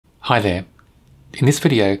Hi there. In this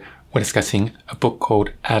video, we're discussing a book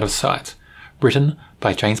called Out of Sight, written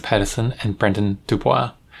by James Patterson and Brendan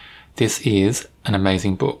Dubois. This is an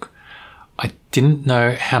amazing book. I didn't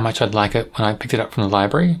know how much I'd like it when I picked it up from the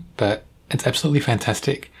library, but it's absolutely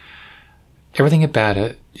fantastic. Everything about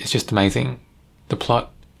it is just amazing. The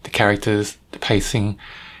plot, the characters, the pacing,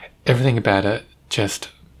 everything about it just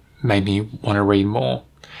made me want to read more.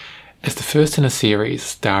 It's the first in a series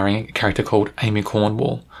starring a character called Amy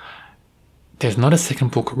Cornwall. There's not a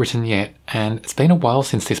second book written yet, and it's been a while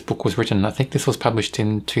since this book was written. I think this was published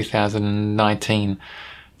in 2019,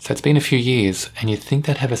 so it's been a few years, and you'd think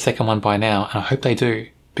they'd have a second one by now, and I hope they do,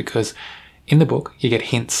 because in the book you get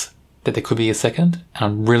hints that there could be a second, and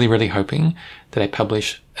I'm really hoping that they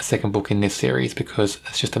publish a second book in this series because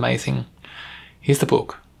it's just amazing. Here's the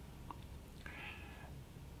book.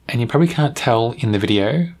 And you probably can't tell in the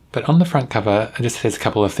video, but on the front cover it just says a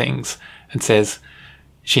couple of things. It says,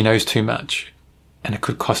 "She knows too much, and it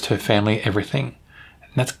could cost her family everything."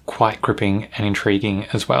 And that's quite gripping and intriguing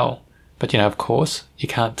as well. But of course, you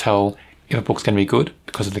can't tell if a book's going to be good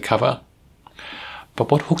because of the cover.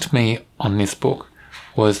 But what hooked me on this book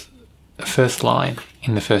was the first line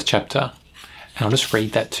in the first chapter. And I'll just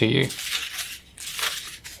read that to you.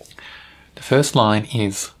 The first line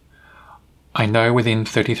is, "I know within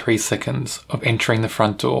 33 seconds of entering the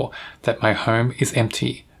front door that my home is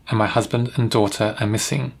empty and my husband and daughter are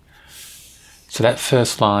missing." So that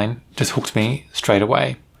first line just hooked me straight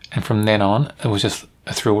away. And from then on, it was just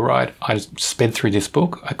a thrill ride. I just sped through this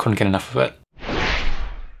book. I couldn't get enough of it.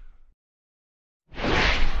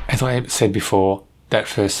 As I said before, that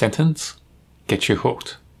first sentence gets you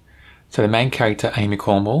hooked. So the main character, Amy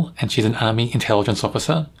Cornwall, and she's an army intelligence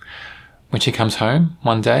officer. When she comes home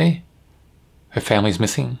one day, her family's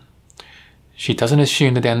missing. She doesn't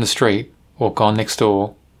assume they're down the street or gone next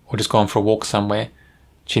door or just gone for a walk somewhere.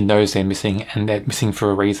 She knows they're missing, and they're missing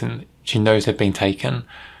for a reason. She knows they've been taken.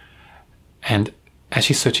 And as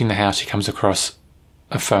she's searching the house, she comes across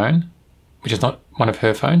a phone, which is not one of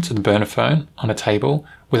her phones, it's a burner phone on a table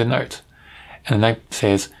with a note. And the note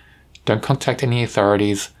says, "Don't contact any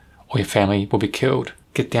authorities or your family will be killed.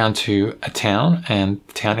 Get down to a town," and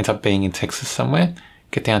the town ends up being in Texas somewhere.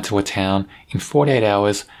 "Get down to a town in 48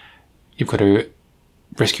 hours. You've got to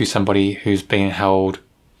rescue somebody who's been held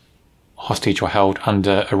hostage or held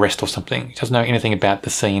under arrest or something." She doesn't know anything about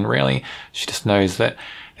the scene really. She just knows that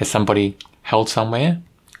there's somebody held somewhere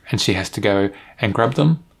and she has to go and grab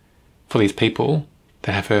them for these people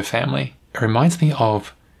that have her family. It reminds me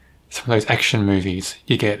of some of those action movies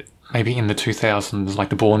you get maybe in the 2000s, like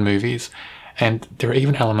the Bourne movies, and there are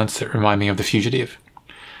even elements that remind me of The Fugitive,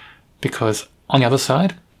 because on the other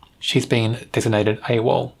side, she's been designated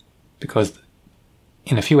AWOL because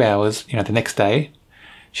in a few hours, the next day,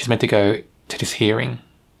 she's meant to go to this hearing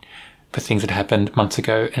for things that happened months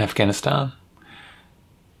ago in Afghanistan.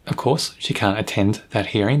 Of course, she can't attend that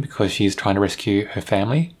hearing because she's trying to rescue her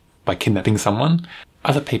family by kidnapping someone.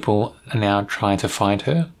 Other people are now trying to find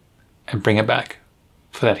her and bring her back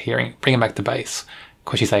for that hearing, bring her back to base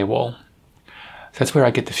because she's AWOL. So that's where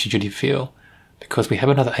I get the fugitive feel, because we have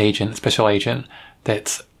another agent, a special agent,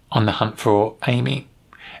 that's on the hunt for Amy.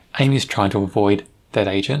 Amy's trying to avoid that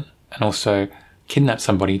agent and also kidnap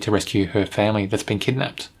somebody to rescue her family that's been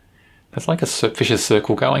kidnapped. That's like a vicious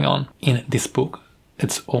circle going on. In this book,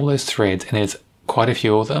 it's all those threads, and there's quite a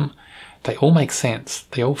few of them. They all make sense.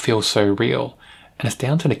 They all feel so real. And it's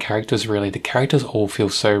down to the characters really. The characters all feel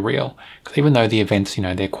so real. Because even though the events,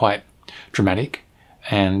 they're quite dramatic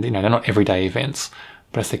and, they're not everyday events,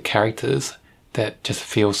 but it's the characters that just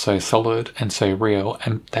feel so solid and so real,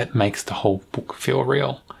 and that makes the whole book feel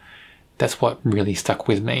real. That's what really stuck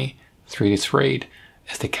with me through this read,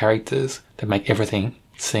 is the characters that make everything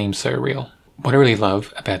seem so real. What I really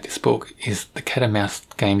love about this book is the cat and mouse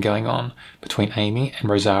game going on between Amy and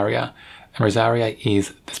Rosaria. And Rosaria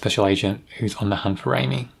is the special agent who's on the hunt for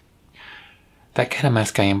Amy. That cat and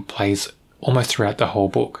mouse game plays almost throughout the whole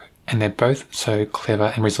book, and they're both so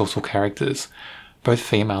clever and resourceful characters. Both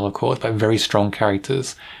female, of course, but very strong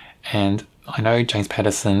characters. And I know James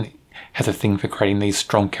Patterson has a thing for creating these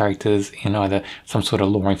strong characters in either some sort of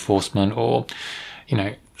law enforcement or,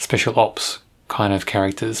 special ops kind of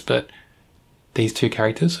characters, but these two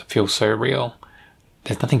characters feel so real.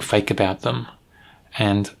 There's nothing fake about them.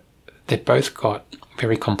 And they've both got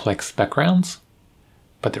very complex backgrounds,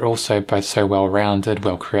 but they're also both so well-rounded,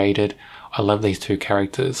 well-created. I love these two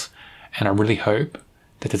characters, and I really hope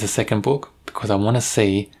that there's a second book because I want to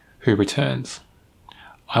see who returns.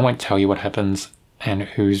 I won't tell you what happens and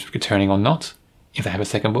who's returning or not if they have a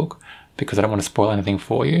second book because I don't want to spoil anything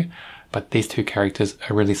for you, but these two characters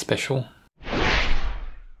are really special.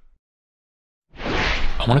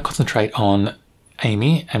 I want to concentrate on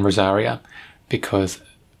Amy and Rosaria because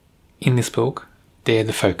in this book, they're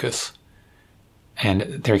the focus and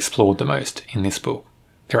they're explored the most in this book.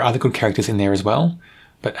 There are other good characters in there as well,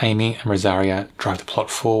 but Amy and Rosaria drive the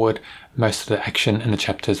plot forward. Most of the action in the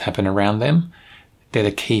chapters happen around them. They're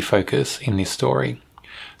the key focus in this story.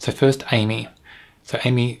 So first, Amy. So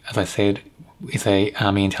Amy, as I said, is a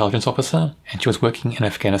army intelligence officer, and she was working in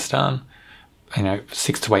Afghanistan,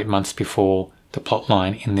 6 to 8 months before the plot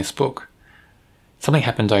line in this book. Something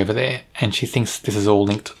happened over there, and she thinks this is all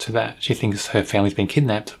linked to that. She thinks her family's been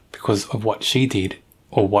kidnapped because of what she did,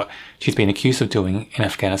 or what she's been accused of doing in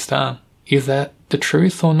Afghanistan. Is that the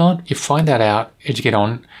truth or not? You find that out as you get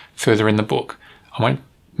on further in the book. I won't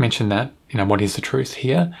mention that, what is the truth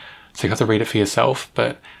here. So you have to read it for yourself,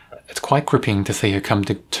 but it's quite gripping to see her come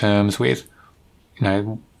to terms with,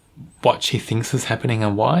 what she thinks is happening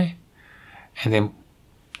and why. And then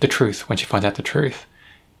the truth, when she finds out the truth.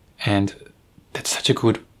 And that's such a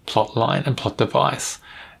good plot line and plot device.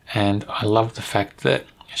 And I love the fact that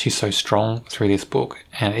she's so strong through this book.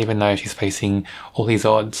 And even though she's facing all these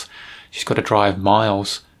odds, she's got to drive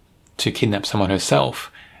miles to kidnap someone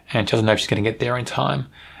herself. And she doesn't know if she's going to get there in time.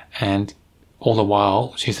 And all the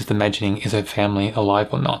while, she's just imagining, is her family alive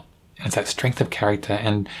or not? And it's that strength of character.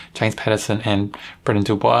 And James Patterson and Brendan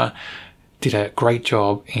Dubois did a great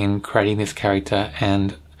job in creating this character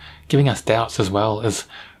and giving us doubts as well as,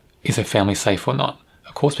 is her family safe or not?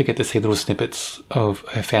 Of course, we get to see little snippets of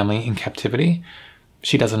her family in captivity.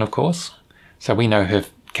 She doesn't, of course. So we know her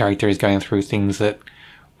character is going through things that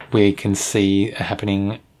we can see are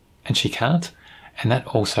happening and she can't. And that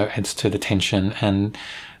also adds to the tension and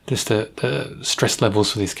just the stress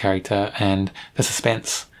levels for this character and the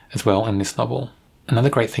suspense as well in this novel. Another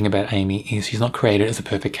great thing about Amy is she's not created as a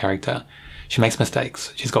perfect character. She makes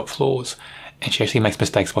mistakes. She's got flaws. And she actually makes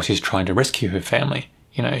mistakes while she's trying to rescue her family.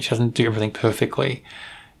 She doesn't do everything perfectly.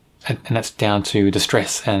 And that's down to the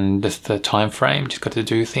stress and just the time frame. She's got to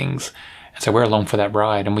do things. And so we're along for that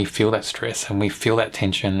ride and we feel that stress and we feel that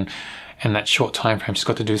tension and that short time frame. She's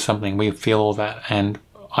got to do something. We feel all that. And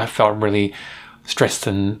I felt really stressed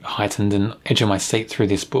and heightened and edge of my seat through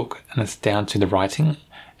this book. And it's down to the writing.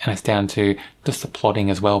 And it's down to just the plotting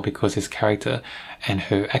as well, because his character and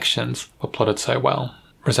her actions were plotted so well.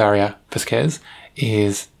 Rosaria Vasquez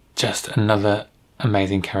is just another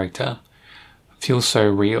amazing character. Feels so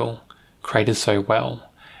real, created so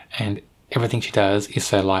well, and everything she does is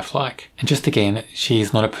so lifelike. And just again,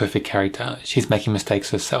 she's not a perfect character. She's making mistakes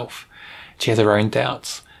herself. She has her own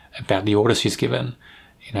doubts about the orders she's given.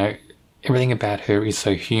 Everything about her is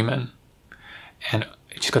so human. And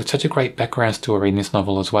she's got such a great background story in this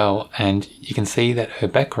novel as well, and you can see that her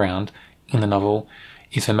background in the novel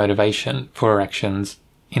is her motivation for her actions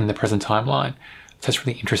in the present timeline. So that's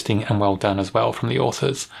really interesting and well done as well from the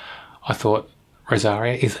authors. I thought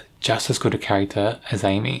Rosaria is just as good a character as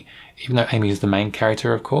Amy. Even though Amy is the main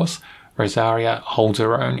character, of course, Rosaria holds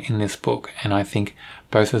her own in this book, and I think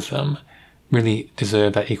both of them really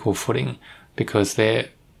deserve that equal footing because they're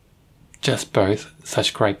just both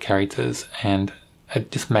such great characters, and it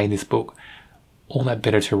just made this book all that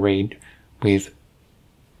better to read, with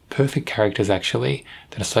perfect characters actually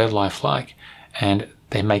that are so lifelike, and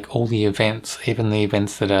they make all the events, even the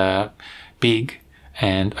events that are big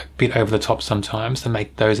and a bit over the top sometimes, they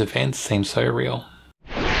make those events seem so real.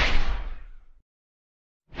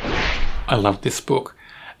 I love this book,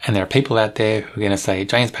 and there are people out there who are going to say,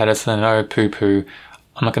 James Patterson, oh poo-poo,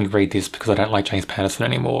 I'm not going to read this because I don't like James Patterson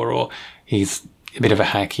anymore, or he's a bit of a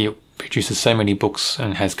hack, he produces so many books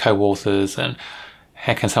and has co-authors, and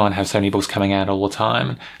how can someone have so many books coming out all the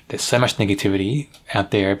time? There's so much negativity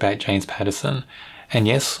out there about James Patterson. And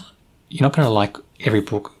yes, you're not going to like every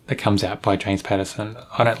book that comes out by James Patterson.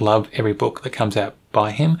 I don't love every book that comes out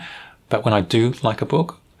by him, but when I do like a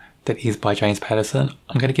book that is by James Patterson,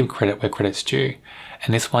 I'm going to give credit where credit's due.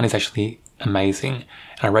 And this one is actually amazing.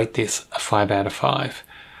 And I rate this a 5 out of 5.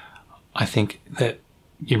 I think that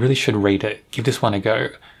you really should read it. Give this one a go.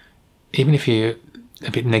 Even if you're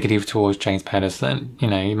a bit negative towards James Patterson, you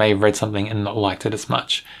may have read something and not liked it as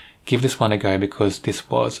much, give this one a go because this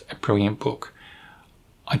was a brilliant book.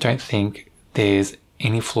 I don't think there's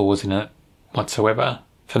any flaws in it whatsoever,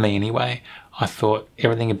 for me anyway. I thought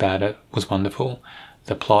everything about it was wonderful.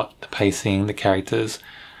 The plot, the pacing, the characters,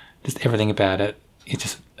 just everything about it is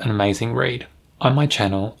just an amazing read. On my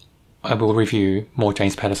channel, I will review more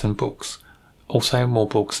James Patterson books, also more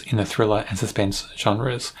books in the thriller and suspense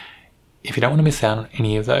genres. If you don't want to miss out on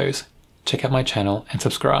any of those, check out my channel and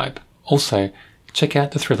subscribe. Also, check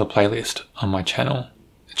out the thriller playlist on my channel.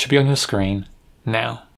 It should be on your screen now.